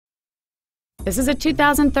This is a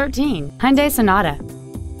 2013 Hyundai Sonata.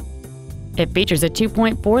 It features a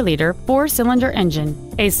 2.4-liter four-cylinder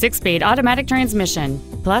engine, a 6-speed automatic transmission.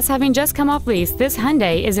 Plus, having just come off lease, this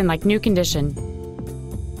Hyundai is in like new condition.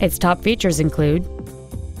 Its top features include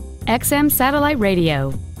XM satellite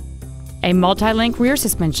radio, a multi-link rear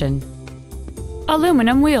suspension,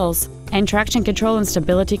 aluminum wheels, and traction control and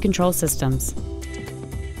stability control systems.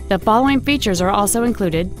 The following features are also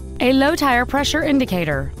included: a low tire pressure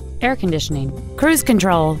indicator, air conditioning, cruise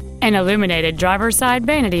control, an illuminated driver's side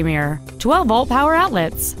vanity mirror, 12-volt power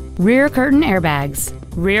outlets, rear curtain airbags,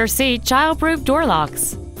 rear seat child-proof door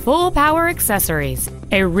locks, full power accessories,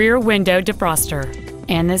 a rear window defroster,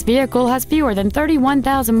 and this vehicle has fewer than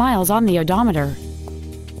 31,000 miles on the odometer.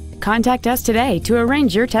 Contact us today to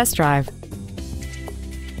arrange your test drive.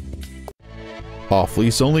 Off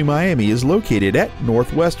Lease Only Miami is located at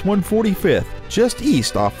Northwest 145th, just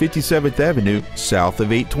east off 57th Avenue, south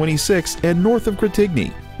of 826, and north of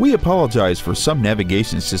Cretigny. We apologize for some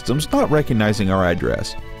navigation systems not recognizing our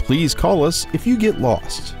address. Please call us if you get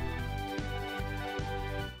lost.